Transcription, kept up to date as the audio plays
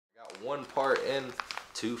one part in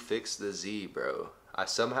to fix the Z, bro. I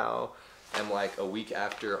somehow am like a week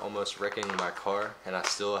after almost wrecking my car, and I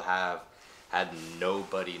still have had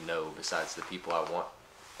nobody know besides the people I want,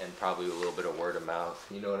 and probably a little bit of word of mouth,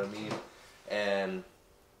 you know what I mean? And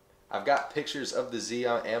I've got pictures of the Z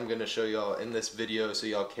I am gonna show y'all in this video so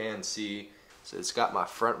y'all can see. So it's got my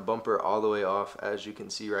front bumper all the way off, as you can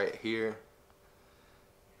see right here.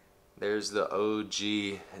 There's the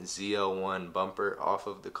OG Zl1 bumper off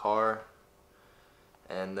of the car.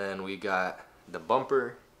 And then we got the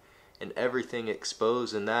bumper and everything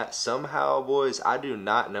exposed, and that somehow, boys, I do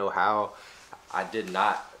not know how I did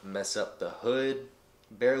not mess up the hood.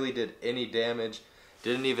 Barely did any damage.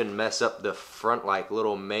 Didn't even mess up the front like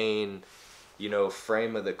little main, you know,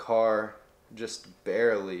 frame of the car. Just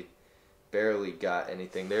barely got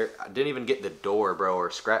anything there. I didn't even get the door, bro, or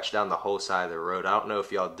scratch down the whole side of the road. I don't know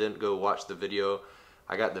if y'all didn't go watch the video.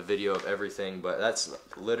 I got the video of everything, but that's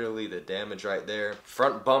literally the damage right there.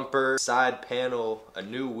 Front bumper, side panel, a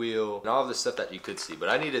new wheel, and all of the stuff that you could see. But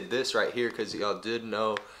I needed this right here because y'all did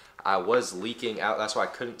know I was leaking out. That's why I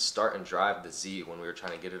couldn't start and drive the Z when we were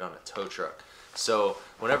trying to get it on a tow truck. So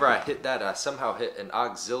whenever I hit that, I somehow hit an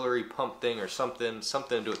auxiliary pump thing or something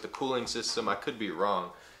to do with the cooling system. I could be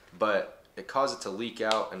wrong, but it caused it to leak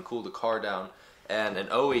out and cool the car down. And an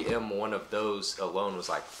OEM one of those alone was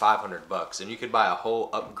like 500 bucks, and you could buy a whole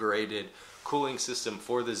upgraded cooling system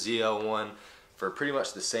for the Zl1 for pretty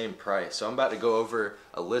much the same price. So I'm about to go over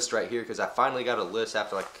a list right here because I finally got a list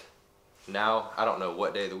after like, now I don't know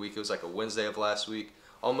what day of the week. It was like a Wednesday of last week,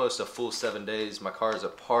 almost a full 7 days. My car is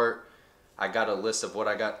apart. I got a list of what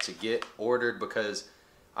I got to get ordered because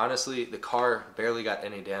honestly the car barely got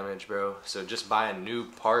any damage, bro. So just buying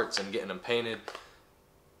new parts and getting them painted,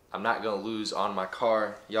 I'm not gonna lose on my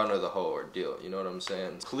car. Y'all know the whole ordeal, you know what I'm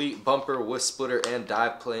saying? Complete bumper with splitter and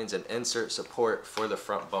dive planes and insert support for the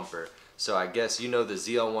front bumper. So I guess you know the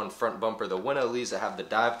Zl1 front bumper, the 1Ls that have the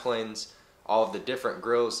dive planes, all of the different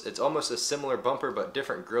grills. It's almost a similar bumper but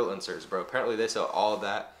different grill inserts, bro. Apparently they sell all of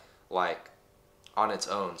that like on its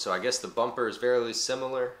own. So I guess the bumper is very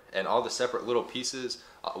similar, and all the separate little pieces,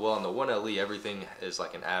 well, on the 1LE everything is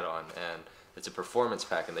like an add-on, and it's a performance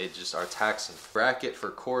pack, and they just are taxing. Bracket for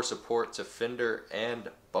core support to fender and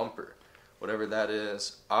bumper, whatever that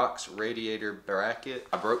is. Aux radiator bracket.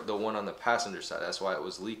 I broke the one on the passenger side, that's why it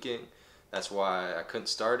was leaking. That's why I couldn't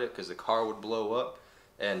start it, because the car would blow up.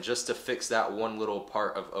 And just to fix that one little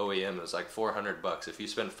part of OEM, it was like 400 bucks. If you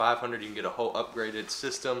spend 500, you can get a whole upgraded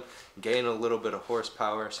system, gain a little bit of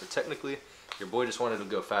horsepower. So technically, your boy just wanted to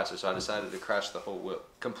go faster, so I decided to crash the whole wheel.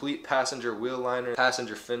 Complete passenger wheel liner,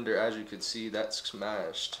 passenger fender, as you can see, that's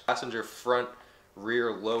smashed. Passenger front,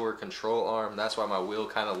 rear, lower control arm. That's why my wheel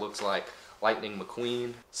kind of looks like Lightning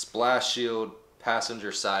McQueen. Splash shield,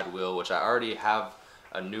 passenger side wheel, which I already have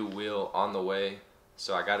a new wheel on the way.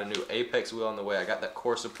 So I got a new Apex wheel on the way. I got that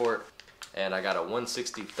core support, and I got a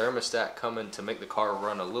 160 thermostat coming to make the car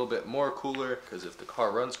run a little bit more cooler, because if the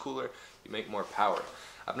car runs cooler, you make more power.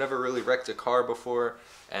 I've never really wrecked a car before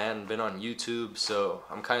and been on YouTube, so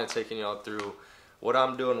I'm kind of taking y'all through what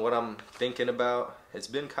I'm doing, what I'm thinking about. It's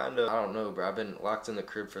been kind of, I don't know, bro. I've been locked in the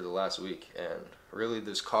crib for the last week, and really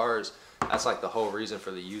this cars, that's like the whole reason for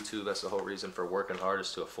the YouTube. That's the whole reason for working hard,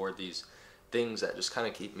 is to afford these things that just kind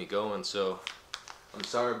of keep me going. So I'm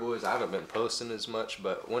sorry, boys, I haven't been posting as much,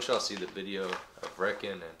 but once y'all see the video of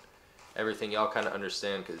wrecking and everything, y'all kind of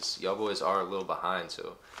understand, because y'all boys are a little behind.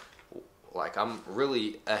 So like, I'm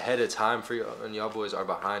really ahead of time for y'all, and y'all boys are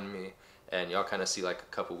behind me, and y'all kind of see like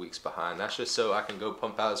a couple weeks behind. That's just so I can go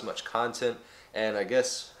pump out as much content. And I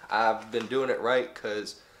guess I've been doing it right,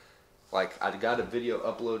 because like I got a video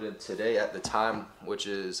uploaded today at the time, which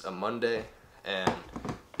is a Monday, and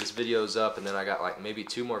this video's up, and then I got like maybe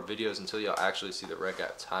 2 more videos until y'all actually see the wreck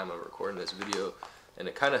at time of recording this video. And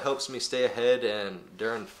it kind of helps me stay ahead, and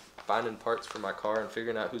during finding parts for my car and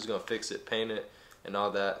figuring out who's gonna fix it, paint it, and all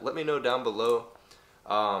that. Let me know down below,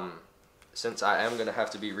 since I am gonna have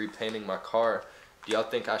to be repainting my car, do y'all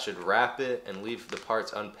think I should wrap it and leave the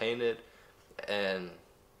parts unpainted,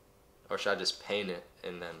 or should I just paint it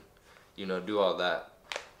and then, you know, do all that?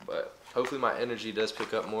 But hopefully my energy does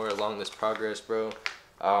pick up more along this progress, bro.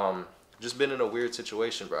 Just been in a weird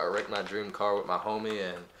situation, bro. I wrecked my dream car with my homie,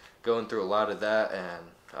 and going through a lot of that,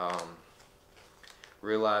 and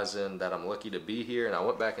realizing that I'm lucky to be here. And I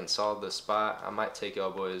went back and saw the spot. I might take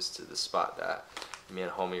y'all boys to the spot that me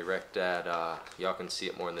and homie wrecked at. Y'all can see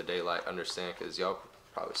it more in the daylight, understand, because y'all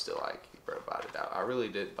probably still like, bro, bought it out. I really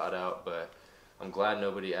did bought out, but I'm glad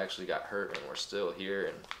nobody actually got hurt, and we're still here,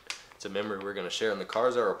 and it's a memory we're gonna share. And the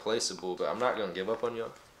cars are replaceable, but I'm not gonna give up on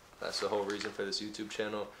y'all. That's the whole reason for this YouTube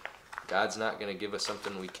channel. God's not going to give us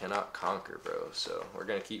something we cannot conquer, bro. So we're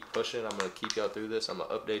going to keep pushing. I'm going to keep y'all through this. I'm going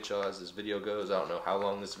to update y'all as this video goes. I don't know how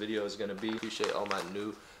long this video is going to be. Appreciate all my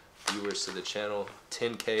new viewers to the channel.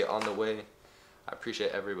 10K on the way. I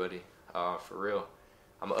appreciate everybody, for real.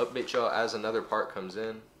 I'm going to update y'all as another part comes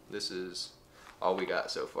in. This is all we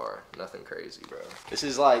got so far. Nothing crazy, bro. This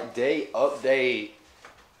is like day update,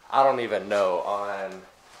 I don't even know, on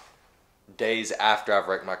days after I've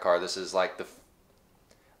wrecked my car. This is like the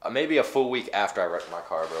maybe a full week after I wrecked my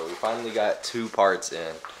car, bro. We finally got 2 parts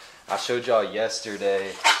in. I showed y'all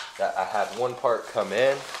yesterday that I had 1 part come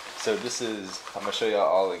in. So this is, I'm gonna show y'all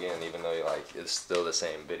all again, even though like it's still the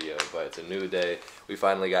same video, but it's a new day. We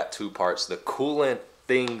finally got 2 parts. The coolant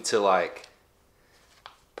thing to like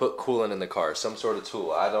put coolant in the car, some sort of tool,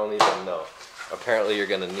 I don't even know. Apparently you're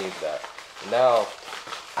gonna need that. Now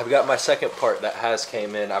I've got my second part that has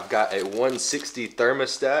came in. I've got a 160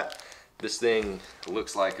 thermostat. This thing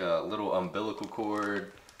looks like a little umbilical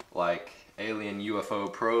cord, like alien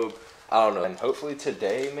UFO probe. I don't know. And hopefully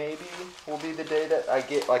today maybe will be the day that I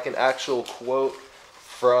get like an actual quote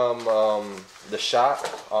from the shop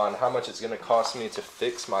on how much it's gonna cost me to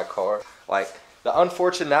fix my car. Like, the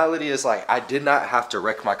unfortunality is like I did not have to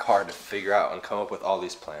wreck my car to figure out and come up with all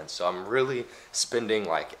these plans. So I'm really spending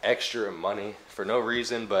like extra money for no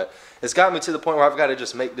reason, but it's got me to the point where I've got to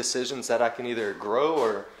just make decisions that I can either grow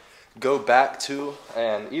or go back to,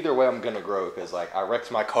 and either way I'm gonna grow, because like I wrecked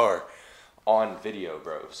my car on video,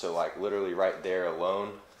 bro. So like literally right there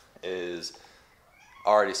alone is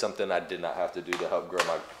already something I did not have to do to help grow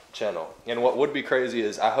my channel. And what would be crazy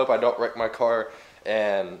is I hope I don't wreck my car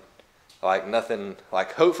and like nothing,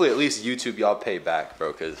 like hopefully at least YouTube y'all pay back,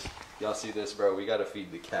 bro, because y'all see this, bro, we gotta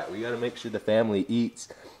feed the cat, we gotta make sure the family eats,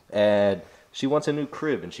 and she wants a new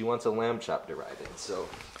crib and she wants a lamb chop to ride in. So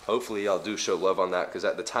hopefully y'all do show love on that, because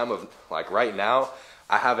at the time of like right now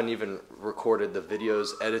I haven't even recorded the videos,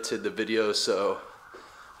 edited the videos, so I'm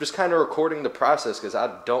just kind of recording the process because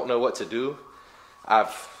I don't know what to do.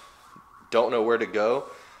 Don't know where to go.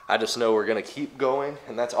 I just know we're gonna keep going,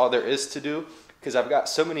 and that's all there is to do, because I've got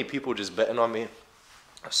so many people just betting on me,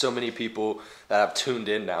 so many people that have tuned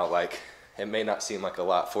in now. Like, it may not seem like a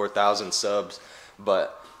lot, 4,000 subs,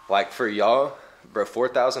 but like for y'all, bro,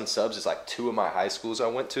 4,000 subs is like 2 of my high schools I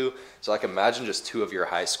went to. So like imagine just 2 of your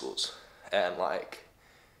high schools, and like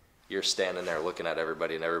you're standing there looking at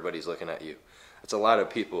everybody and everybody's looking at you. It's a lot of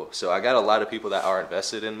people. So I got a lot of people that are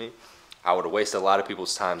invested in me. I would waste a lot of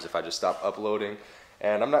people's times if I just stopped uploading,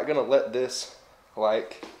 and I'm not gonna let this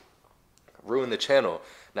like ruin the channel.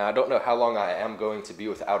 Now I don't know how long I am going to be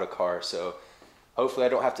without a car, so hopefully I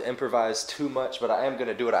don't have to improvise too much, but I am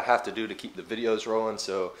gonna do what I have to do to keep the videos rolling.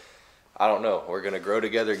 So I don't know, we're gonna grow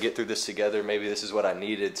together, get through this together. Maybe this is what I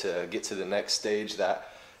needed to get to the next stage that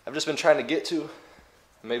I've just been trying to get to.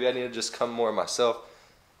 Maybe I need to just come more myself,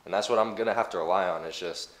 and that's what I'm gonna have to rely on, is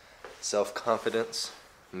just self-confidence,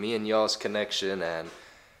 me and y'all's connection. And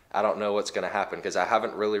I don't know what's gonna happen, because I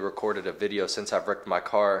haven't really recorded a video since I've wrecked my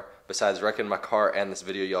car, besides wrecking my car and this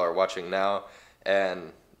video y'all are watching now.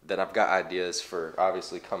 And then I've got ideas for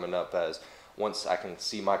obviously coming up, as once I can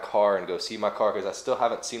see my car and go see my car, because I still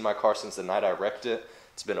haven't seen my car since the night I wrecked it.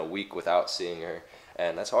 It's been a week without seeing her,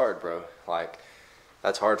 and that's hard, bro. Like,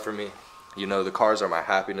 that's hard for me. You know, the cars are my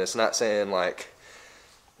happiness. Not saying like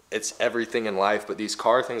it's everything in life, but these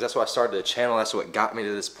car things, that's why I started the channel. That's what got me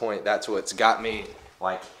to this point. That's what's got me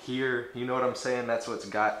like here. You know what I'm saying? That's what's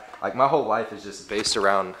got, like, my whole life is just based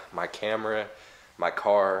around my camera, my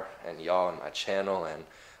car, and y'all, and my channel. And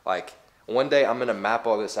like one day I'm gonna map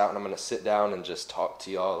all this out, and I'm gonna sit down and just talk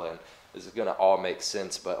to y'all, and this is gonna all make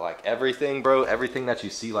sense. But like everything, bro, everything that you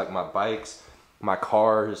see, like my bikes, my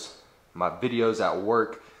cars, my videos at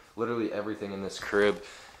work, literally everything in this crib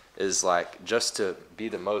is like just to be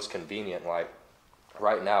the most convenient. Like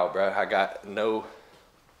right now, bro, I got no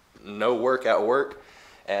work at work,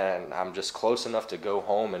 and I'm just close enough to go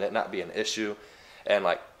home and it not be an issue. And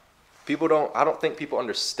like I don't think people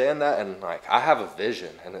understand that. And like I have a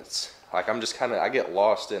vision, and it's like I'm just kind of, I get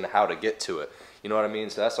lost in how to get to it. You know what I mean?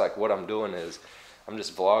 So that's like what I'm doing, is I'm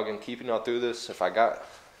just vlogging, keeping y'all through this. If I got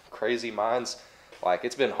crazy minds, like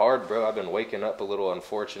it's been hard, bro. I've been waking up a little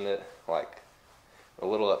unfortunate, like a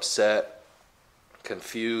little upset,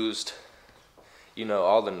 confused, you know,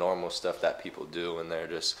 all the normal stuff that people do when they're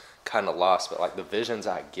just kind of lost. But like the visions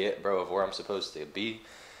I get, bro, of where I'm supposed to be,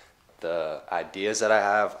 the ideas that I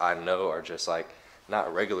have, I know are just like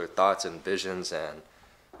not regular thoughts and visions. And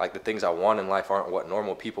like the things I want in life aren't what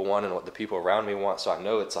normal people want and what the people around me want. So I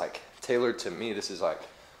know it's like tailored to me. This is like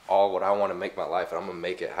all what I want to make my life, and I'm gonna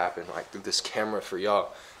make it happen, like through this camera for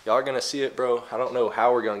y'all. Y'all are gonna see it, bro. I don't know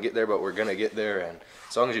how we're gonna get there, but we're gonna get there. And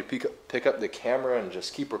as long as you pick up the camera and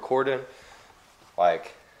just keep recording,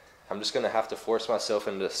 like, I'm just gonna have to force myself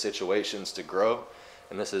into situations to grow.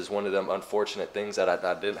 And this is one of them unfortunate things that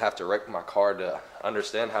I didn't have to wreck my car to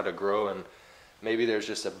understand how to grow. And maybe there's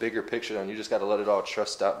just a bigger picture, and you just got to let it all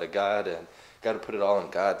trust out to God, and got to put it all in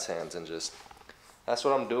God's hands. And just, that's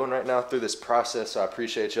what I'm doing right now through this process. So I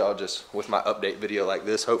appreciate y'all just with my update video like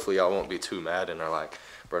this. Hopefully y'all won't be too mad and are like,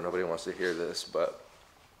 bro, nobody wants to hear this. But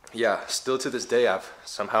yeah, still to this day, I've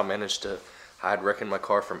somehow managed to hide wrecking my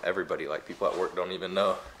car from everybody. Like, people at work don't even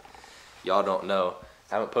know. Y'all don't know.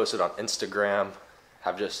 I haven't posted on Instagram.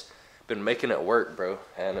 I've just been making it work, bro.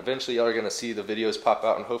 And eventually y'all are gonna see the videos pop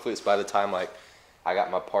out, and hopefully it's by the time like I got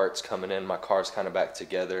my parts coming in, my car's kind of back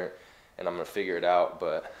together, and I'm gonna figure it out.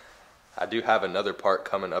 But I do have another part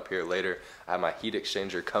coming up here later. I have my heat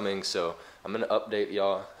exchanger coming, so I'm gonna update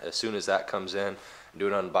y'all as soon as that comes in,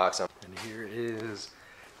 do an unboxing. And here it is,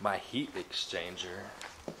 my heat exchanger.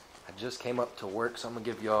 I just came up to work, so I'm gonna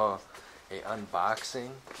give y'all a unboxing.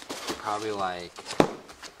 Probably like,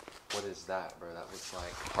 what is that, bro? That looks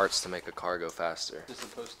like parts to make a car go faster. This is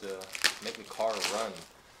supposed to make the car run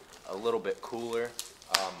a little bit cooler.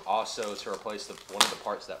 Also to replace one of the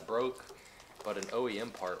parts that broke, but an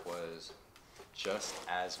OEM part was just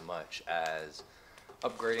as much as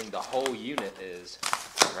upgrading the whole unit is.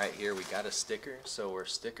 Right here we got a sticker, so we're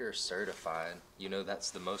sticker certified. You know,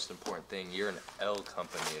 that's the most important thing. You're an L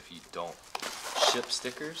company if you don't ship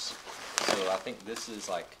stickers. So I think this is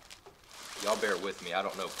like, y'all bear with me, I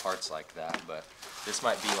don't know parts like that, but this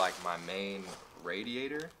might be like my main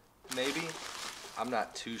radiator, maybe. I'm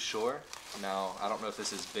not too sure. Now, I don't know if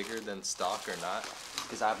this is bigger than stock or not,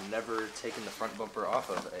 because I've never taken the front bumper off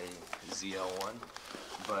of a Zl1,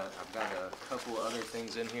 but I've got a couple other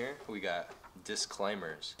things in here. We got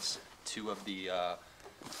disclaimers, 2 of the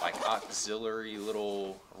like auxiliary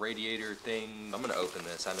little radiator thing. I'm gonna open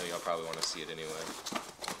this. I know y'all probably want to see it anyway.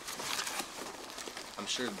 I'm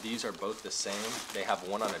sure these are both the same. They have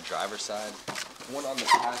one on the driver's side, one on the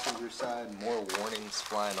passenger side, more warnings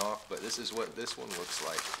flying off, but this is what this one looks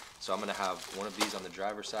like. So I'm gonna have one of these on the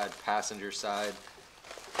driver's side, passenger side,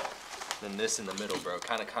 then this in the middle, bro.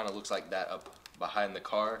 Kinda looks like that up behind the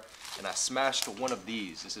car. And I smashed one of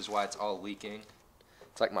these. This is why it's all leaking.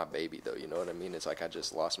 It's like my baby though, you know what I mean? It's like I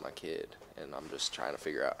just lost my kid, and I'm just trying to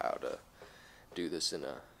figure out how to do this in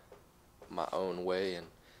my own way and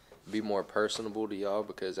be more personable to y'all,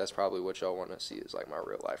 because that's probably what y'all want to see, is like my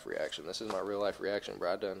real life reaction. This is my real life reaction,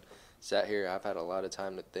 bro. I done sat here, I've had a lot of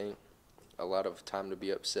time to think, a lot of time to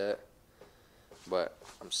be upset, but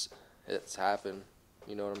it's happened.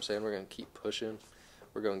 You know what I'm saying? We're gonna keep pushing,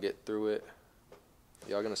 we're gonna get through it.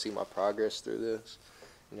 Y'all gonna see my progress through this,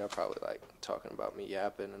 and y'all probably like talking about me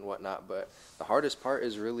yapping and whatnot, but the hardest part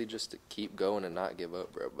is really just to keep going and not give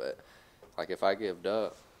up, bro. But like, if I gave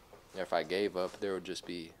up, there would just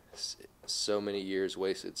be so many years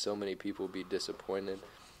wasted, so many people be disappointed.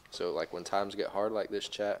 So like, when times get hard like this,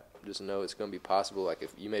 chat, just know it's gonna be possible. Like,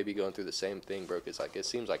 if you may be going through the same thing, bro, it's like, it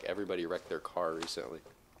seems like everybody wrecked their car recently,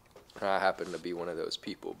 and I happen to be one of those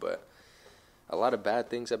people. But a lot of bad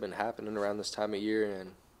things have been happening around this time of year,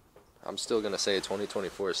 and I'm still gonna say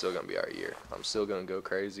 2024 is still gonna be our year. I'm still gonna go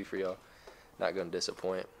crazy for y'all, not gonna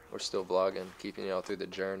disappoint. We're still vlogging, keeping y'all through the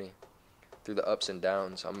journey, through the ups and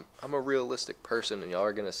downs. I'm a realistic person, and y'all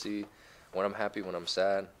are gonna see when I'm happy, when I'm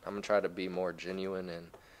sad. I'm gonna try to be more genuine. And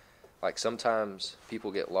like, sometimes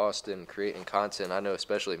people get lost in creating content. I know,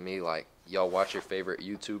 especially me, like, y'all watch your favorite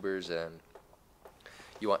YouTubers and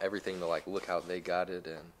you want everything to like look how they got it,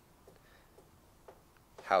 and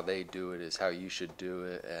how they do it is how you should do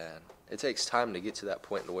it. And it takes time to get to that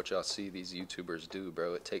point to what y'all see these YouTubers do,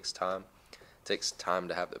 bro. It takes time. It takes time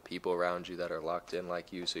to have the people around you that are locked in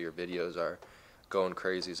like you, so your videos are going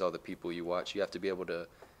crazy as all the people you watch. You have to be able to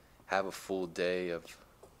have a full day of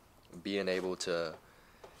being able to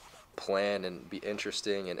plan and be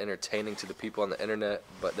interesting and entertaining to the people on the internet.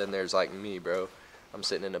 But then there's like me, bro. I'm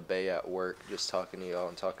sitting in a bay at work just talking to y'all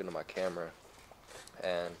and talking to my camera.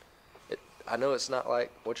 And I know it's not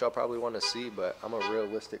like what y'all probably want to see, but I'm a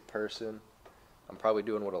realistic person. I'm probably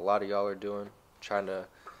doing what a lot of y'all are doing, trying to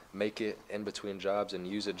make it in between jobs and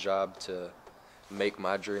use a job to make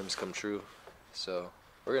my dreams come true. So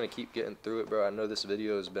we're gonna keep getting through it, bro. I know this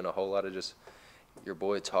video has been a whole lot of just your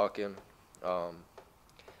boy talking, and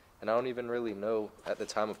I don't even really know at the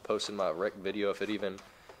time of posting my wreck video if it even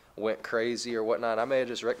went crazy or whatnot. I may have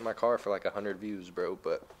just wrecked my car for like 100 views, bro.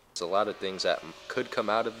 But it's a lot of things that could come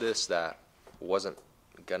out of this that wasn't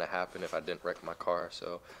gonna happen if I didn't wreck my car.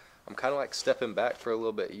 So I'm kind of like stepping back for a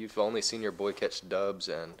little bit. You've only seen your boy catch dubs,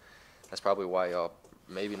 and that's probably why y'all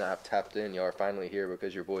maybe not have tapped in. Y'all are finally here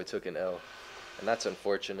because your boy took an L, and that's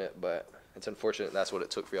unfortunate, but it's unfortunate that's what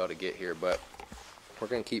it took for y'all to get here. But we're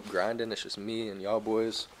gonna keep grinding. It's just me and y'all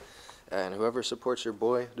boys, and whoever supports your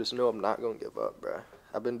boy, just know I'm not gonna give up, bro.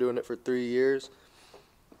 I've been doing it for 3 years.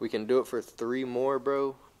 We can do it for 3 more,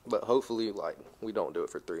 bro, but hopefully, like, we don't do it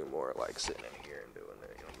for 3 more, like sitting in here and doing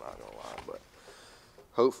it. I'm not gonna lie, but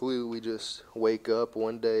hopefully we just wake up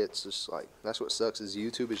one day. It's just like, that's what sucks, is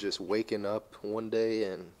YouTube is just waking up one day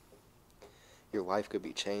and your life could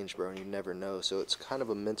be changed, bro, and you never know. So it's kind of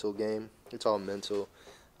a mental game. It's all mental.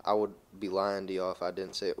 I would be lying to y'all if I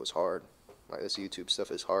didn't say it was hard. Like, this YouTube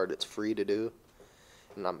stuff is hard. It's free to do,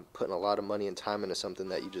 and I'm putting a lot of money and time into something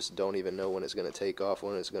that you just don't even know when it's going to take off,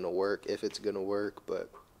 when it's going to work, if it's going to work. But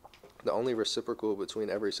the only reciprocal between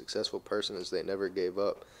every successful person is they never gave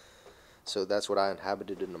up. So that's what I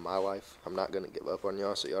inhabited into my life. I'm not going to give up on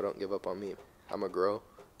y'all, so y'all don't give up on me. I'm going to grow.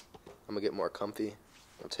 I'm going to get more comfy.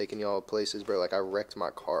 I'm taking y'all places, bro. Like, I wrecked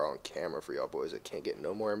my car on camera for y'all boys. It can't get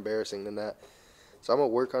no more embarrassing than that. So I'm going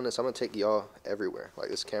to work on this. I'm going to take y'all everywhere. Like,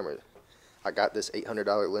 this camera, I got this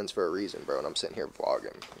 $800 lens for a reason, bro, and I'm sitting here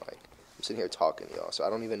vlogging. Like, I'm sitting here talking to y'all, so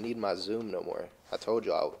I don't even need my zoom no more. I told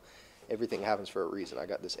y'all, everything happens for a reason. I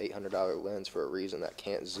got this $800 lens for a reason that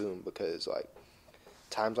can't zoom because, like,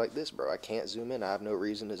 times like this, bro, I can't zoom in. I have no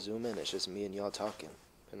reason to zoom in. It's just me and y'all talking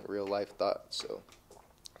in real life thoughts. So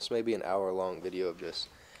this may be an hour-long video of just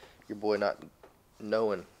your boy not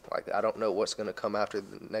knowing. Like, I don't know what's going to come after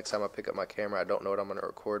the next time I pick up my camera. I don't know what I'm going to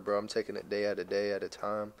record, bro. I'm taking it day at a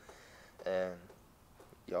time. And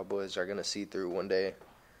y'all boys are going to see through one day.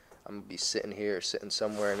 I'm going to be sitting here, sitting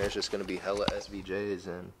somewhere, and there's just going to be hella SVJs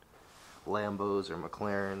and Lambos or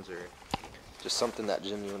McLarens or just something that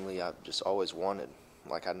genuinely I've just always wanted.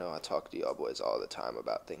 Like, I know I talk to y'all boys all the time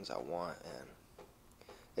about things I want, and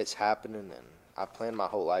it's happening, and I planned my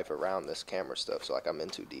whole life around this camera stuff, so, like, I'm in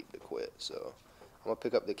too deep to quit. So I'm going to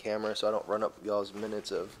pick up the camera so I don't run up y'all's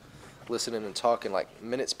minutes of listening and talking. Like,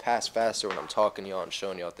 minutes pass faster when I'm talking to y'all and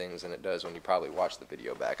showing y'all things than it does when you probably watch the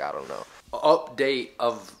video back. I don't know. Update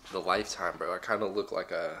of the lifetime, bro. I kind of look like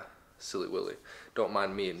a silly Willy. Don't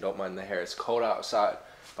mind me and don't mind the hair. It's cold outside.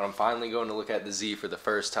 But I'm finally going to look at the Z for the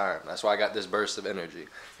first time. That's why I got this burst of energy.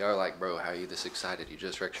 Y'all are like, bro, how are you this excited? You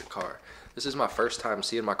just wrecked your car. This is my first time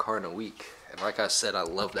seeing my car in a week. And like I said, I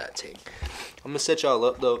love that thing. I'm going to set y'all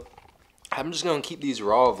up, though. I'm just going to keep these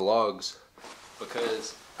raw vlogs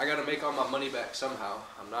because I got to make all my money back somehow.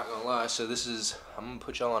 I'm not going to lie. So I'm going to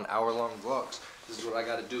put y'all on hour-long vlogs. This is what I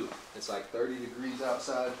got to do. It's like 30 degrees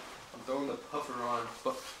outside. I'm throwing the puffer on.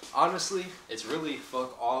 But honestly, it's really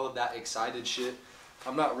fuck all of that excited shit.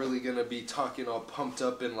 I'm not really going to be talking all pumped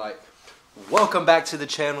up and like, welcome back to the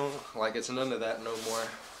channel. Like, it's none of that no more.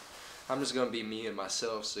 I'm just going to be me and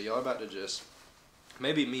myself. So y'all about to just,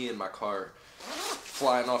 maybe me in my car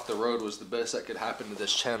flying off the road was the best that could happen to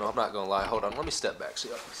this channel. I'm not going to lie. Hold on. Let me step back so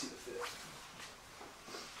y'all can see the fit.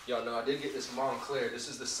 Y'all know I did get this Montclair. This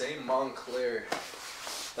is the same Montclair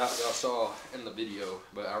that y'all saw in the video.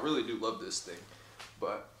 But I really do love this thing.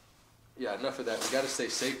 But yeah, enough of that. We gotta stay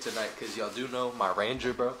safe tonight because y'all do know my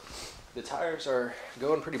Ranger, bro. The tires are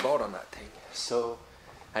going pretty bald on that thing. So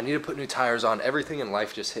I need to put new tires on. Everything in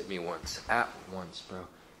life just hit me once. At once, bro.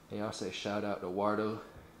 And y'all say shout out to Wardo.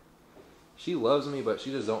 She loves me, but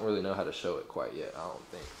she just don't really know how to show it quite yet, I don't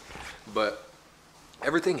think. But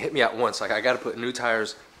everything hit me at once. Like, I gotta put new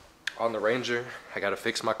tires on the Ranger. I gotta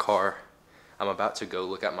fix my car. I'm about to go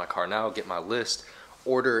look at my car now, get my list,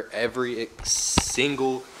 order every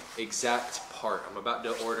single exact part. I'm about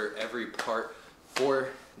to order every part for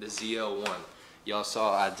the Zl1. Y'all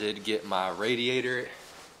saw I did get my radiator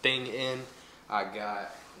thing in. I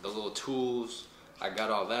got the little tools. I got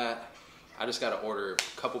all that. I just got to order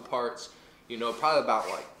a couple parts. You know, probably about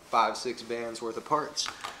like 5-6 bands worth of parts.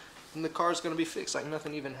 And the car's going to be fixed like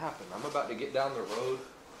nothing even happened. I'm about to get down the road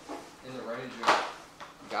in the Ranger.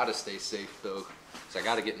 Gotta stay safe though. So I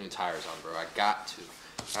got to get new tires on, bro. I got to.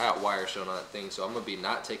 I got wires showing on that thing, so I'm going to be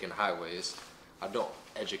not taking highways. I don't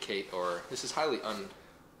educate, or this is highly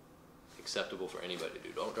unacceptable for anybody to do.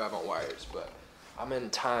 Don't drive on wires, but I'm in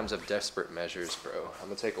times of desperate measures, bro. I'm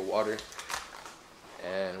going to take a water,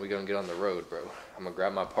 and we're going to get on the road, bro. I'm going to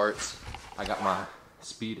grab my parts. I got my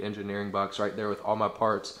speed engineering box right there with all my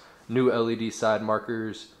parts. New LED side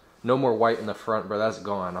markers. No more white in the front, bro. That's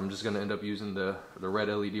gone. I'm just going to end up using the red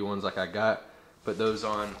LED ones like I got. Put those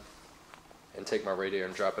on and take my radiator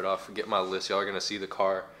and drop it off and get my list. Y'all are gonna see the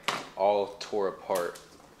car all tore apart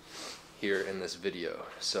here in this video.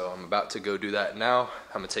 So I'm about to go do that now.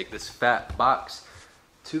 I'm gonna take this fat box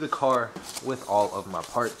to the car with all of my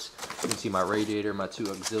parts. You can see my radiator, my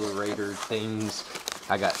 2 auxiliary things.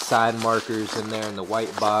 I got side markers in there in the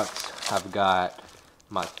white box. I've got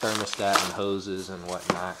my thermostat and hoses and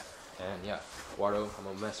whatnot. And yeah, Wardo, I'm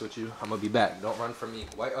gonna mess with you. I'm gonna be back. Don't run from me.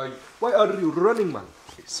 Why are you running, man?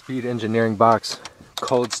 Speed engineering box,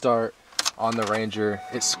 cold start on the Ranger.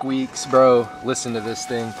 It squeaks, bro. Listen to this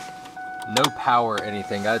thing. No power or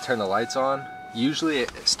anything. Gotta turn the lights on. Usually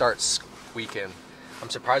it starts squeaking. I'm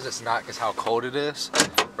surprised it's not because how cold it is.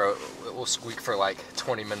 Bro, it will squeak for like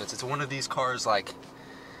 20 minutes. It's one of these cars like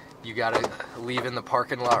you gotta leave in the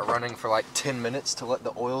parking lot running for like 10 minutes to let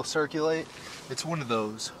the oil circulate. It's one of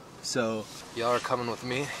those. So y'all are coming with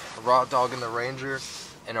me. A raw dog in the Ranger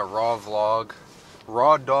and a raw vlog.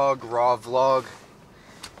 Raw dog, raw vlog.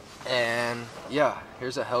 And yeah,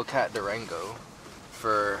 here's a Hellcat Durango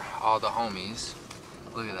for all the homies.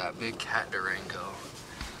 Look at that big cat Durango.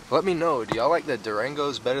 Let me know, do y'all like the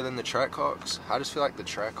Durangos better than the Trackhawks? I just feel like the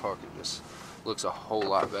Trackhawk just looks a whole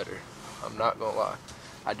lot better. I'm not gonna lie.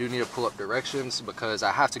 I do need to pull up directions because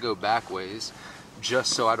I have to go back ways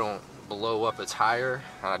just so I don't blow up a tire,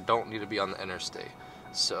 and I don't need to be on the interstate.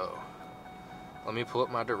 So let me pull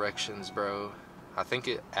up my directions, bro. I think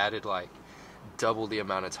it added like double the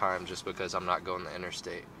amount of time just because I'm not going the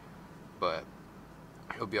interstate, but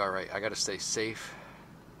it'll be all right. I gotta stay safe.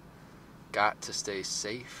 Got to stay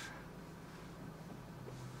safe.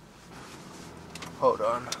 Hold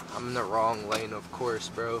on, I'm in the wrong lane, of course,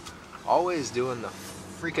 bro. Always doing the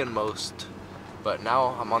freaking most, but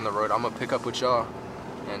now I'm on the road. I'm gonna pick up with y'all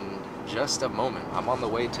in just a moment. I'm on the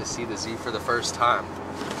way to see the Z for the first time.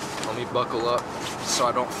 Let me buckle up so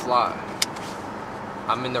I don't fly.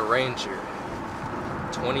 I'm in the Ranger.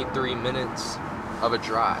 23 minutes of a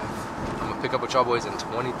drive. I'm gonna pick up with y'all boys in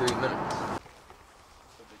 23 minutes.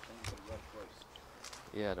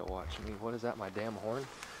 Yeah, to watch me. What is that, my damn horn?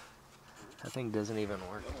 That thing doesn't even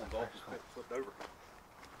work. Flipped over.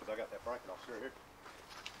 Because I got that bracket off here.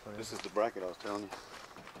 This is the bracket I was telling you.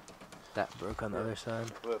 That broke on the other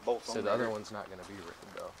side? Well, it bolts on so the other one's not going to be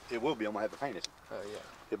ripped though. It will be. I'm going to have to paint it. Oh, yeah.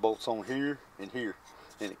 It bolts on here and here.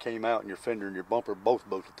 And it came out and your fender and your bumper both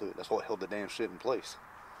bolted to it. That's what held the damn shit in place.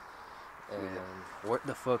 And what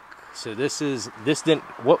the fuck? So this didn't,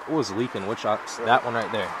 what was leaking? Which, that one right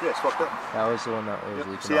there? Yeah, it's fucked up. That was the one that was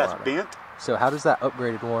leaking. See, that's bent. So how does that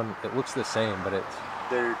upgraded one, it looks the same, but it's...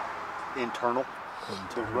 They're internal.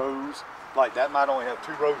 The rows, like that might only have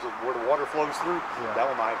 2 rows of where the water flows through. Yeah. That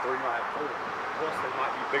one might have 3, might have 4. Plus they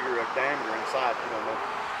might be bigger of diameter inside, you don't know.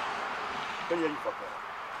 But yeah, you fucked up.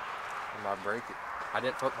 And my brake, I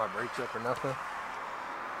didn't fuck my brakes up or nothing.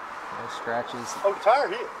 No scratches. Oh, the tire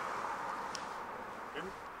hit.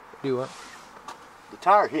 Do what? The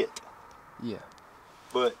tire hit. Yeah.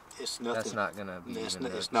 But it's nothing. That's not gonna be.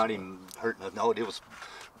 It's not even hurting. No, it was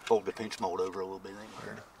folded the pinch mold over a little bit. Ain't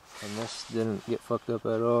and this didn't get fucked up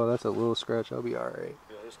at all. That's a little scratch. I'll be all right.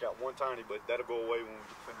 Yeah, it's got one tiny, but that'll go away when we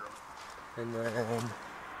get the fender on. And then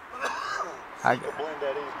I can blend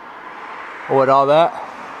that in. What, all that?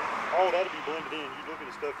 Oh, that'll be blended in. You look at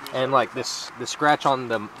the stuff. And like this, the scratch on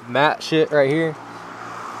the matte shit right here.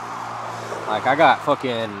 Like I got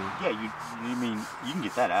fucking. Yeah, you mean you can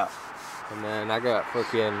get that out. And then I got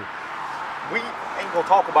fucking. We ain't gonna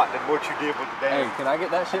talk about what you did with the damn. Hey, can I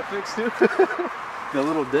get that shit fixed too? The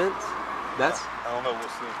little dents. That's. I don't know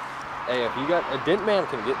what's this. Hey, if you got a dent man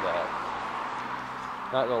can get that.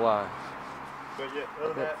 Not gonna lie. But yeah,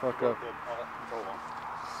 other than that, fuck up. Control on.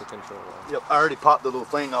 The control on. Yep, I already popped the little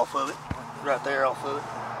thing off of it. Right there off of it.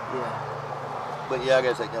 Yeah. But yeah, I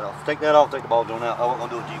gotta take that off. Take that off, take the ball joint out. I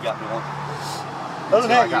wasn't gonna do it till you got me one. Other than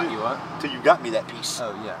that, I got you what? Till you got me that piece.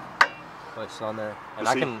 Oh yeah. It's on there. And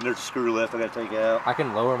see, there's a screw left I gotta take it out. I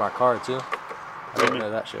can lower my car too. I didn't know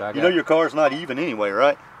that shit. You know your car's not even anyway,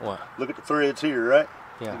 right? What? Look at the threads here, right?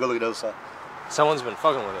 Yeah. Go look at the other side. Someone's been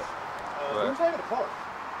fucking with it. Who's having it apart?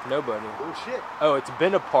 Nobody. Oh shit. Oh, it's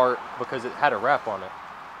been apart because it had a wrap on it.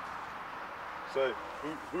 So,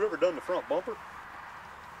 whoever done the front bumper?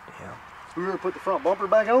 Yeah. Whoever put the front bumper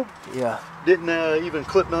back on? Yeah. Didn't even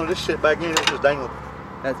clip none of this shit back in. It was just dangling.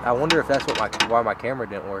 I wonder if that's why my camera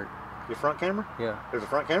didn't work. Your front camera? Yeah. There's a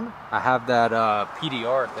front camera? I have that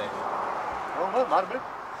PDR thing. I don't know, it might have been.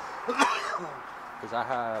 Because I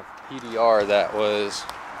have PDR that was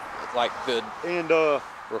like the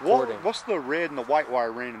recording. What's the red and the white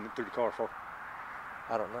wire running through the car for?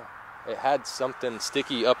 I don't know. It had something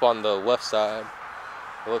sticky up on the left side.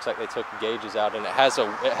 It looks like they took gauges out, and it had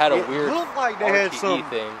a weird looked like they had some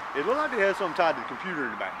thing. It looked like they had something tied to the computer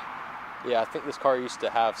in the back. Yeah, I think this car used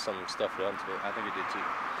to have some stuff done to it. I think it did too.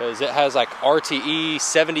 Because it has like RTE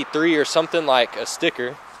 73 or something, like a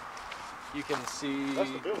sticker. you can see.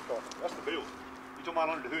 That's the build car. That's the build. You talking about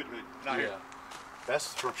under the hood, man? Not here.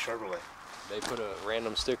 That's from Chevrolet. They put a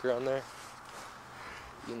random sticker on there.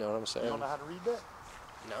 You know what I'm saying? You don't know how to read that?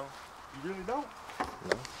 No. You really don't?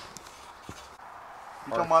 No. You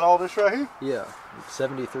talking about all this right here? Yeah.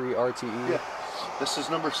 73 RTE. Yeah. This is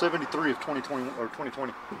number 73 of 2020 or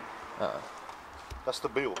 2020. That's the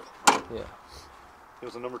build. Yeah. It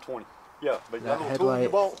was a number 20. Yeah, but That that little headlight, tool you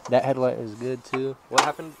bought. that headlight is good too. What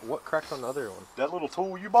happened? What cracked on the other one? That little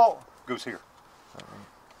tool you bought goes here.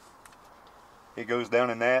 It goes down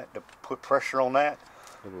in that to put pressure on that,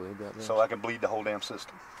 I believe that. so I can bleed the whole damn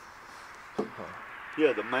system.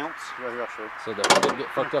 Yeah, the mounts right here. I'll show you. So they didn't get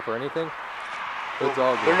fucked up or anything. It's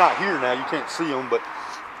all good. They're not here now. You can't see them, but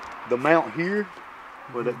the mount here,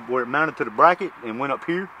 where it mounted to the bracket and went up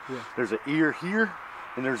here. Yeah. There's an ear here,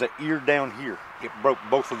 and there's an ear down here. It broke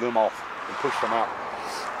both of them off and pushed them out.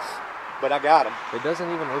 But I got them. It doesn't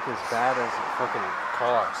even look as bad as it fucking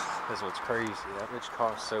costs. That's what's crazy. That bitch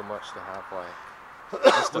costs so much to have, like,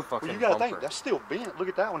 just a fucking Well, you gotta bumper. think that's still bent. Look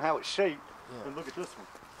at that one, how it's shaped, Yeah. and look at this one.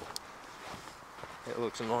 It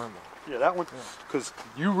looks normal. Yeah, that one, because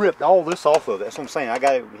you ripped all this off of it. That's what I'm saying. I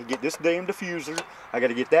got to get this damn diffuser. I got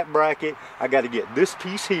to get that bracket. I got to get this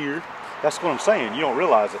piece here. That's what I'm saying. You don't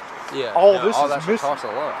realize it. Yeah. All no, this all is that shit missing. costs a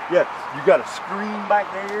lot. Yeah, you got a screen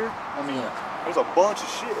back there. I mean, there's a bunch of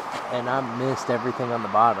shit. And I missed everything on the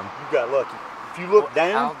bottom. You got lucky. If you look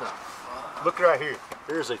down, How the fuck? look right here.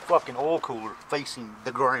 There's a fucking oil cooler facing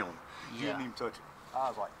the ground. You Yeah. didn't even touch it. I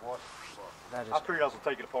was like, what the fuck? That is I figured I was going to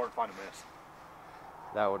take it apart and find a mess.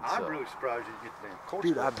 That would I'm suck. really surprised you didn't get the damn course.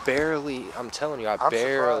 Dude, I barely, I'm telling you, I I'm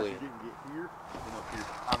barely. surprised you didn't get here and up here.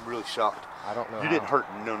 I'm really shocked. I don't know You didn't how. hurt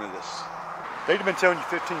none of this. They'd have been telling you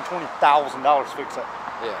 $15,000, $20,000 to fix that.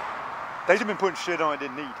 Yeah, They'd have been putting shit on it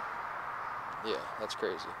didn't need. yeah, that's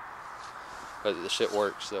crazy. But the shit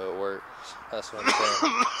works, though. It works. That's what I'm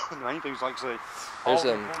saying. The main thing's like say, There's all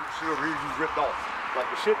the shit over here you ripped off. Like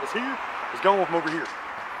the shit that's here is gone from over here.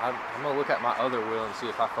 I'm gonna look at my other wheel and see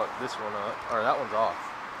if I fucked this one up. Or that one's off.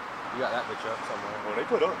 You got that bitch up somewhere. Well, they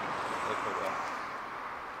put up. They put up.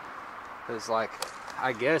 Cause like,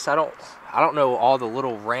 I guess I don't know all the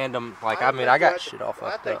little random, like, I mean, I got shit all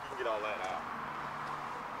fucked I think up. you can get all that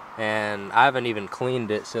out. And I haven't even cleaned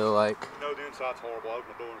it, so like, You know the inside's horrible. I open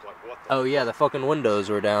the door and it's like, what the oh yeah, the fucking windows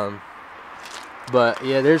were down. But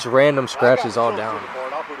yeah, there's random scratches all down.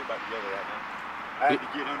 I'll put it back together right now. I had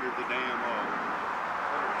to get under the damn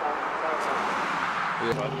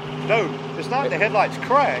No, it's not the headlights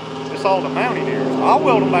cracked. It's all the mounting ears. I'll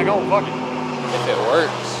weld them back on, fuck it. If it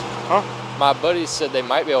works. Huh? My buddies said they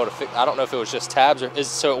might be able to fix. I don't know if it was just tabs or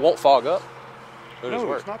so it won't fog up. It'll just No,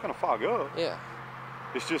 work. it's not going to fog up. Yeah.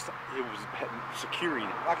 It's just, it was securing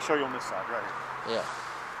it. I can show you on this side right here. Yeah.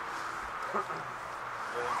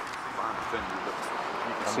 Behind the fender, but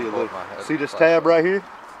you can I'm see a gonna little. hold my head See this flashlight. tab right here?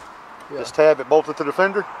 Yeah. This tab that bolted to the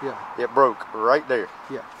fender? Yeah. It broke right there.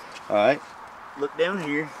 Yeah. All right. Look down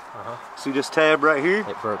here. Uh-huh. See this tab right here?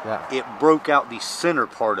 It broke that. It broke out the center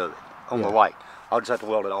part of it on the Yeah. light. I'll just have to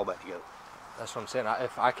weld it all back together. That's what I'm saying.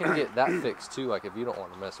 If I can get that fixed too, like if you don't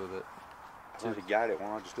want to mess with it. I already got it. Why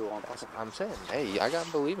don't I just do it on top? I'm saying, hey, I gotta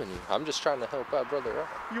believe in you. I'm just trying to help out brother out.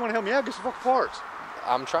 You want to help me out? Get some fucking parts.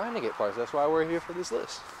 I'm trying to get parts. That's why we're here for this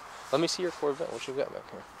list. Let me see your Corvette. What you got back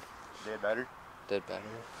here? Dead battery. Dead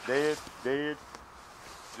battery. Dead.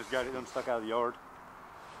 Just got it done stuck out of the yard.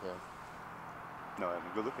 Yeah. No, I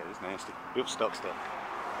haven't. Go look at it. It's nasty. It was stuck.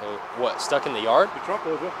 Oh, what? Stuck in the yard? The truck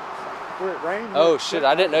was up. Where it rained. Oh shit!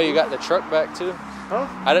 I didn't know you got the truck back too. Huh?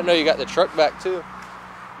 I didn't know you got the truck back too.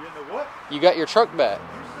 You know what? You got your truck back.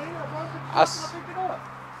 You see? I s- picked it up.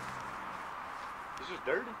 It's just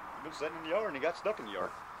dirty. It's been sitting in the yard and it got stuck in the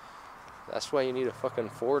yard. That's why you need a fucking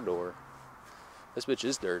 4-door. This bitch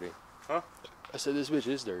is dirty. Huh? I said this bitch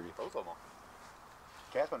is dirty. Both of them.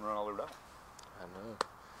 Cat's been running all over that. I know.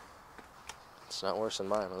 It's not worse than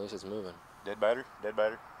mine. At least it's moving. Dead battery.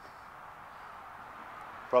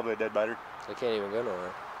 Probably a dead battery. They can't even go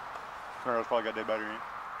nowhere. Camaro's probably got dead battery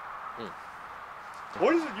in it.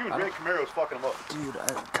 What is it you and Greg Camaro's fucking them up? Dude,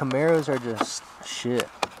 Camaros are just shit.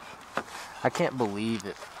 I can't believe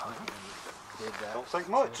it. Did that. Don't think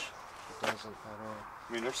much. It doesn't at all.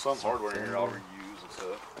 I mean, there's some hardware in here I'll reuse and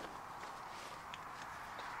stuff.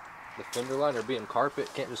 The fender liner being carpet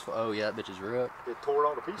can't just. Oh yeah, that bitch is ripped. It tore it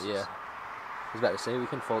all to pieces. Yeah. I was about to say we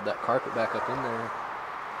can fold that carpet back up in there.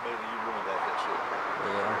 Maybe you ruined that shit.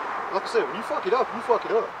 Yeah. Like I said, when you fuck it up, you fuck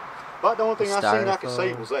it up. About the only thing I seen I could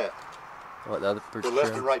save Styrofoam. was that. What the other The person?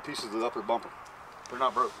 left and right pieces of the upper bumper. They're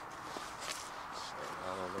not broke.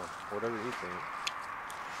 I don't know. Whatever you think.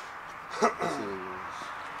 This is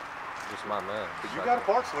just my man. But you got a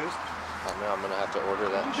parts list. I know, I'm gonna have to order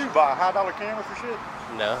that. What did you do, buy a high-dollar camera for shit?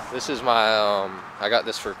 No, this is my, I got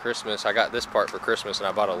this for Christmas. I got this part for Christmas and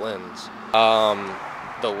I bought a lens.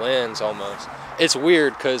 The lens almost. It's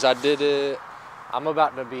weird because I did it, I'm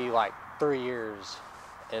about to be like 3 years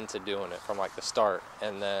into doing it from like the start.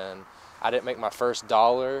 And then I didn't make my first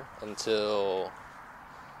dollar until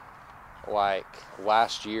like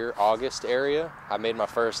last year, August area. I made my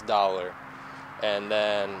first dollar. And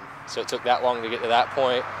then, so it took that long to get to that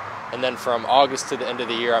point. And then from August to the end of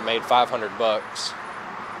the year, I made $500.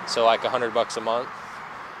 So like $100 a month.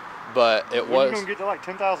 But it was. You're gonna get to like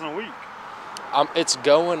 10,000 a week. It's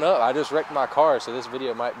going up. I just wrecked my car, so this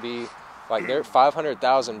video might be like there.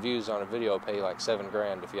 500,000 views on a video pay like $7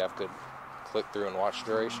 grand if you have good click through and watch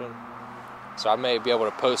duration. So I may be able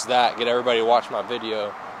to post that, get everybody to watch my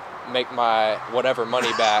video, make my whatever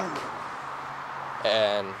money back.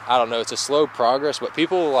 And I don't know, it's a slow progress, but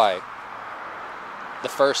people like the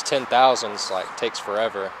first 10,000 like takes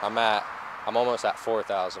forever. I'm almost at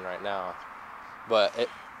 4,000 right now. But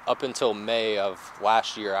up until May of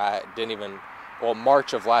last year, I didn't even, well,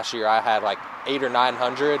 March of last year, I had like 800 or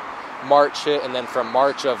 900. March hit, and then from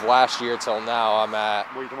March of last year till now, I'm at.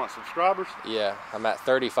 What are you talking about, subscribers? Yeah, I'm at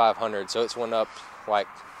 3,500. So it's went up like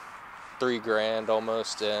 $3 grand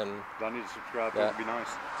almost. And do I need to subscribe? That would be nice.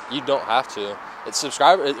 You don't have to. It's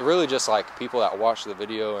really just like people that watch the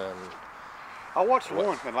video and. I watched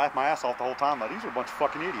one and laughed my ass off the whole time. Like, these are a bunch of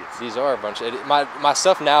fucking idiots. These are a bunch of idiots. My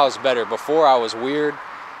stuff now is better. Before I was weird,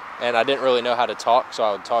 and I didn't really know how to talk, so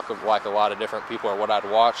I would talk of like a lot of different people or what I'd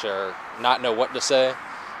watch or not know what to say.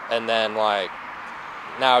 And then like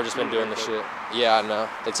now I've just been doing the shit. Yeah, I know.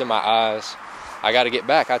 It's in my eyes. I got to get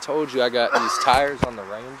back. I told you I got these tires on the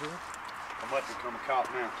Ranger. I'm about to become a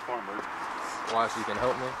cop now, Farmberg. Why, so you can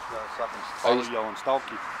help me? So I can follow you and stalk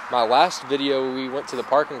you. My last video, we went to the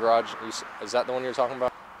parking garage. Is that the one you're talking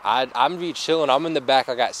about? I'm be chilling. I'm in the back.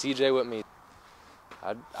 I got CJ with me.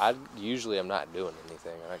 I usually am not doing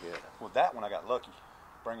anything. I get. Well, that one I got lucky.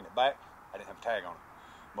 Bringing it back, I didn't have a tag on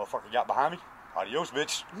it. Motherfucker got behind me. Adios,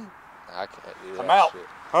 bitch. I can't do that. I'm out. Shit.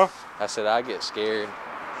 Huh? I said I get scared.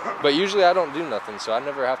 But usually I don't do nothing, so I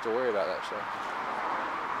never have to worry about that shit.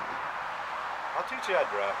 I'll teach you how to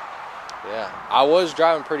drive. Yeah, I was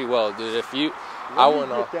driving pretty well, dude. If you, I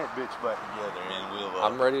went off. Get that bitch back together, and we'll.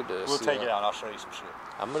 I'm ready to. We'll take it out. And I'll show you some shit.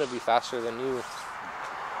 I'm gonna be faster than you.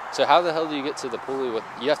 So how the hell do you get to the pulley? With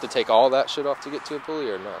you have to take all that shit off to get to a pulley,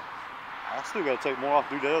 or no? I still gotta take more off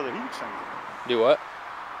to do the other heat exchanger. Do what?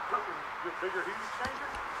 Your bigger heat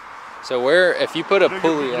exchanger. So where, if you put a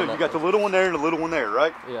pulley on, you got the little one there and the little one there,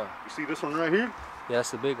 right? Yeah. You see this one right here? Yeah,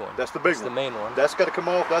 that's the big one. That's the big one. That's the main one. That's got to come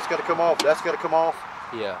off. That's got to come off. That's got to come off.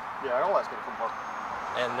 Yeah. Yeah, all that's got to come off.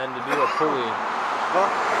 And then to do a pulley. Huh?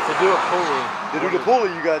 To do a pulley. To do the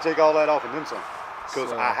pulley, you got to take all that off and then some.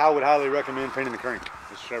 Because I would highly recommend pinning the crank.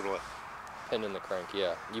 It's Chevrolet. Pinning the crank,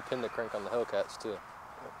 yeah. You pin the crank on the Hellcats too.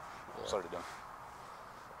 Yeah. Started done.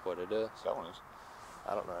 What it is? That one is.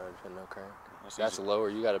 I don't know how to pin no crank. That's easy. Lower.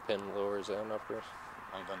 You got to pin lowers and uppers.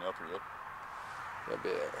 I ain't done the upper yet. That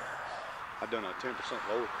bit. I've done a 10%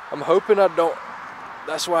 lower. I'm hoping I don't.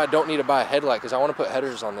 That's why I don't need to buy a headlight, because I want to put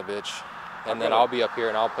headers on the bitch, and then I'll be up here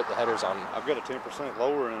and I'll put the headers on. I've got a 10%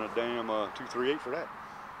 lower and a damn 238 for that.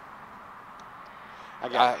 I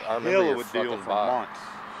got a hell of a deal from Mont.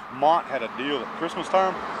 Mont had a deal at Christmas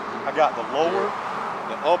time. I got the lower,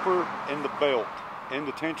 the upper, and the belt, and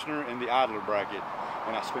the tensioner, and the idler bracket,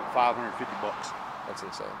 and I spent $550. That's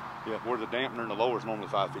insane. Yeah, where the dampener and the lower is normally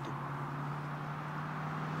 $550.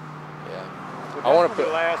 Yeah. But I want to put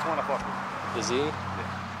the last one I fucked with. the Z.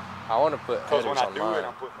 Yeah. I want to put headers when I on do mine. it,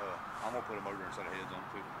 I'm gonna put a motor instead of heads on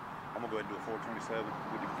too. I'm gonna go ahead and do a 427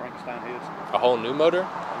 with the Frankenstein heads. A whole new motor? Oh,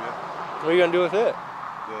 yeah. What are you gonna do with it?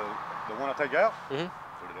 The one I take out. Mm-hmm.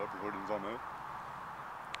 Put it up or put it on there.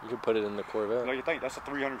 You could put it in the Corvette. No, you think that's a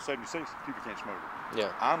 376 cubic inch motor.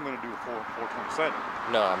 Yeah. I'm gonna do a 427.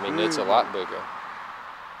 No, I mean it's a lot bigger.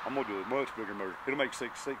 I'm gonna do a much bigger motor. It'll make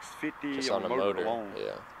 650 Just on on the a motor alone.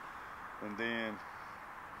 Yeah. And then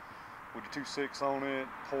with the 2.6 on it,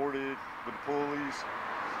 ported with the pulleys,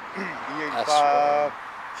 E85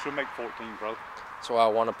 should make 14, bro. That's why I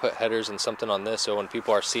want to put headers and something on this, so when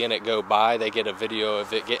people are seeing it go by, they get a video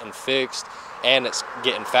of it getting fixed and it's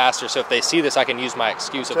getting faster. So if they see this, I can use my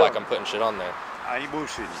excuse of like I'm putting shit on there. I ain't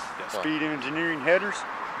bullshitting you. The Speed Engineering headers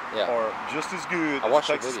are just as good. I watched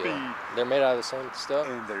the Texas video. Speed, they're made out of the same stuff.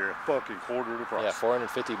 and they're a fucking quarter of the price. Yeah,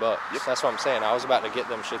 $450. Yep. That's what I'm saying. I was about to get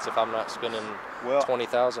them shits if I'm not spending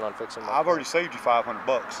 $20,000 on fixing them. I've already saved you $500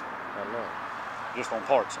 I know. just on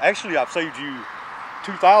parts. Actually, I've saved you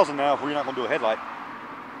 $2,000 now if we're not gonna do a headlight.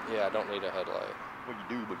 Yeah, I don't need a headlight. Well,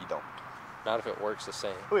 you do, but you don't. Not if it works the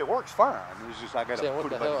same. Oh, it works fine. It's just I gotta What put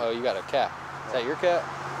the it back hell? in. Oh, you got a cat. Is that your cat?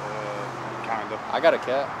 Kind of. I got a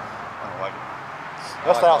cat. I don't like it.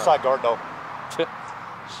 That's the outside guard dog.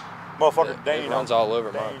 Motherfucker, It runs all over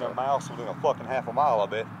There mine. ain't a mouse within a fucking half a mile, I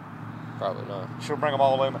bet. Probably not. She'll bring them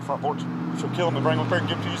all in the front porch. She'll kill them and bring them up there and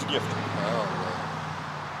give them to you as a gift. Oh,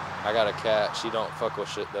 man. I got a cat. She don't fuck with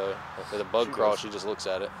shit, though. If the bug crawls, she just looks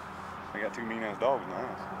at it. I got 2 mean-ass dogs in the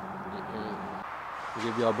house. We'll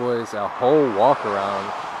give y'all boys a whole walk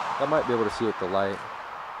around. I might be able to see with the light.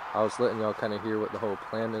 I was letting y'all kind of hear what the whole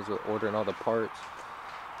plan is with ordering all the parts.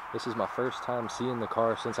 This is my first time seeing the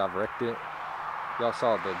car since I've wrecked it. Y'all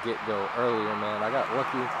saw the get-go earlier, man. I got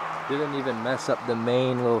lucky. Didn't even mess up the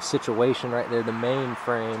main little situation right there. The main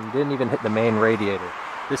frame. Didn't even hit the main radiator.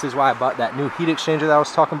 This is why I bought that new heat exchanger that I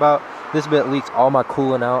was talking about. This bit leaks all my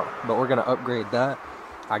coolant out, but we're going to upgrade that.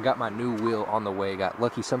 I got my new wheel on the way. Got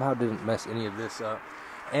lucky. Somehow didn't mess any of this up.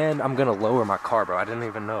 And I'm going to lower my car, bro. I didn't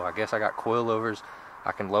even know. I guess I got coilovers.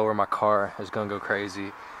 I can lower my car. It's going to go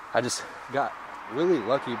crazy. I just got really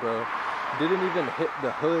lucky, bro. Didn't even hit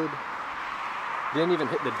the hood. Didn't even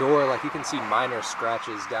hit the door. Like, you can see minor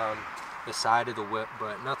scratches down the side of the whip,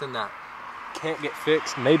 but nothing that can't get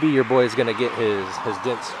fixed. Maybe your boy's going to get his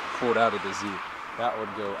dents pulled out of the Z. That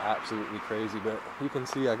would go absolutely crazy, but you can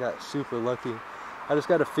see I got super lucky. I just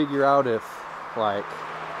got to figure out if, like,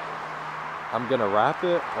 I'm going to wrap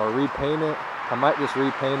it or repaint it. I might just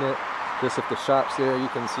repaint it. Just if the shop's there, you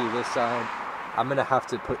can see this side. I'm going to have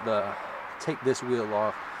to take this wheel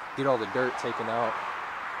off, get all the dirt taken out,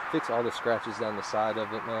 fix all the scratches down the side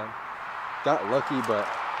of it, man. Got lucky, but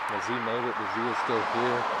the Z made it. The Z is still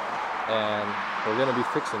here, and we're going to be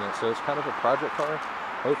fixing it. So it's kind of a project car.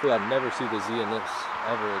 Hopefully I never see the Z in this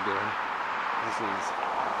ever again. This is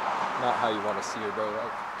not how you want to see her, bro.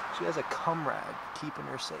 Like, she has a comrade keeping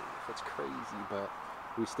her safe. It's crazy, but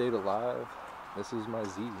we stayed alive. This is my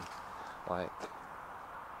Z. Like,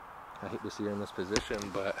 I hate to see her in this position,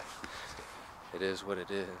 but it is what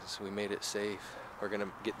it is. We made it safe. We're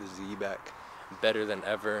gonna get the Z back better than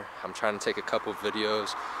ever. I'm trying to take a couple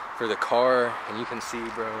videos for the car, and you can see,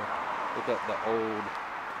 bro, look at the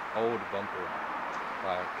old bumper.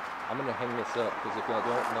 Like, I'm gonna hang this up, because if y'all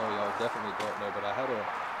don't know, y'all definitely don't know, but I had an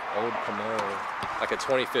old Camaro, like a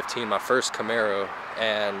 2015, my first Camaro,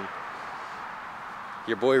 and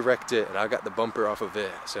your boy wrecked it, and I got the bumper off of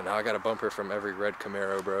it. So now I got a bumper from every red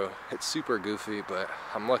Camaro, bro. It's super goofy, but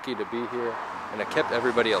I'm lucky to be here, and it kept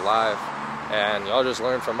everybody alive. And y'all just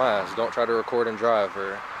learn from mine. Don't try to record and drive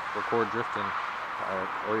or record drifting,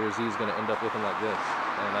 or your Z is gonna end up looking like this.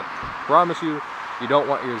 And I promise you, you don't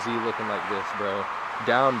want your Z looking like this, bro.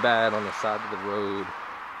 Down bad on the side of the road,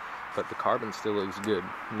 but the carbon still looks good.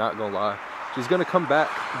 Not gonna lie. She's gonna come back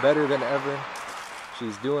better than ever.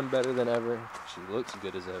 She's doing better than ever. She looks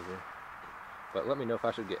good as ever. But let me know if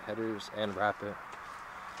I should get headers and wrap it.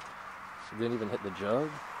 She didn't even hit the jug.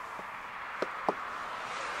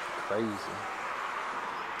 Crazy.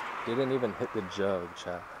 Didn't even hit the jug,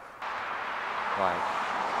 chat. Like,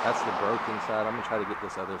 that's the broken side. I'm gonna try to get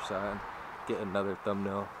this other side. Get another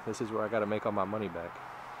thumbnail. This is where I gotta make all my money back.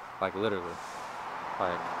 Like, literally.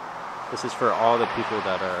 Like, this is for all the people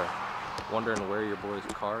that are wondering where your boy's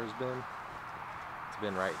car has been. It's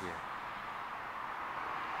been right here.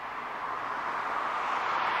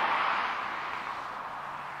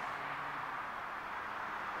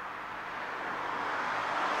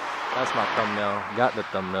 That's my thumbnail. Got the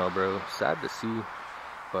thumbnail, bro. Sad to see,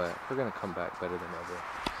 but we're gonna come back better than ever.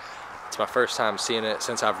 It's my first time seeing it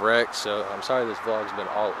since I've wrecked, so I'm sorry this vlog's been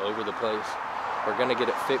all over the place. We're gonna get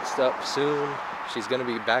it fixed up soon. She's gonna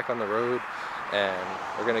be back on the road, and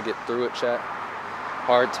we're gonna get through it, chat.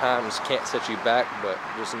 Hard times can't set you back, but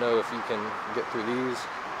just know if you can get through these,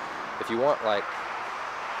 if you want, like,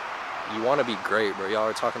 you want to be great, bro. Y'all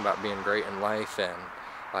are talking about being great in life, and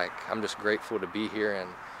like, I'm just grateful to be here, and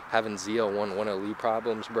having Zl1 1Le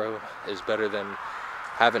problems, bro, is better than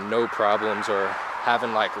having no problems or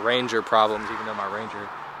having like Ranger problems, even though my Ranger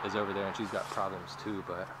is over there and she's got problems too.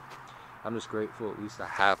 But I'm just grateful at least I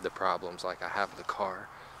have the problems, like I have the car.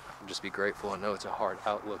 Just be grateful and know it's a hard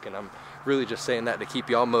outlook, and I'm really just saying that to keep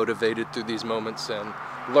y'all motivated through these moments and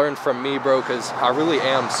learn from me, bro, because I really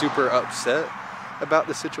am super upset about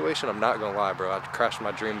the situation. I'm not gonna lie, bro. I crashed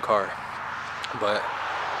my dream car, but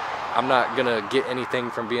I'm not gonna get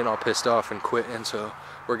anything from being all pissed off and quitting, so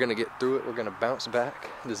we're gonna get through it. We're gonna bounce back.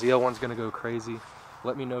 The Zl1's gonna go crazy.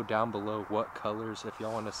 Let me know down below what colors, if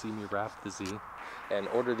y'all want to see me wrap the Z, and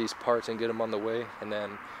order these parts and get them on the way. And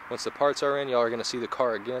then once the parts are in, y'all are gonna see the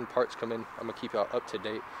car again. Parts come in, I'm gonna keep y'all up to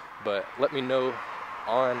date. But let me know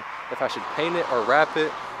on if I should paint it or wrap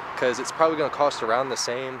it, because it's probably gonna cost around the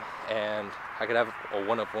same, and I could have a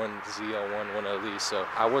one-of-one Zl1 1Le. So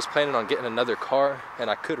I was planning on getting another car, and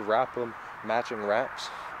I could wrap them matching wraps,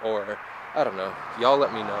 or I don't know. Y'all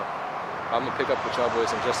let me know. I'm gonna pick up with y'all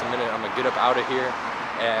boys in just a minute. I'm gonna get up out of here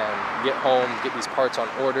and get home, get these parts on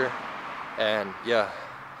order, and yeah,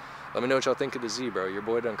 let me know what y'all think of the Z, bro. Your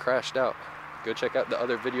boy done crashed out. Go check out the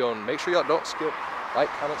other video, and make sure y'all don't skip like,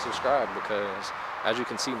 comment, subscribe, because as you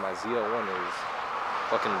can see, my Zl1 is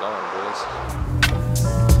fucking gone,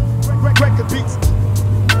 boys. Record beats.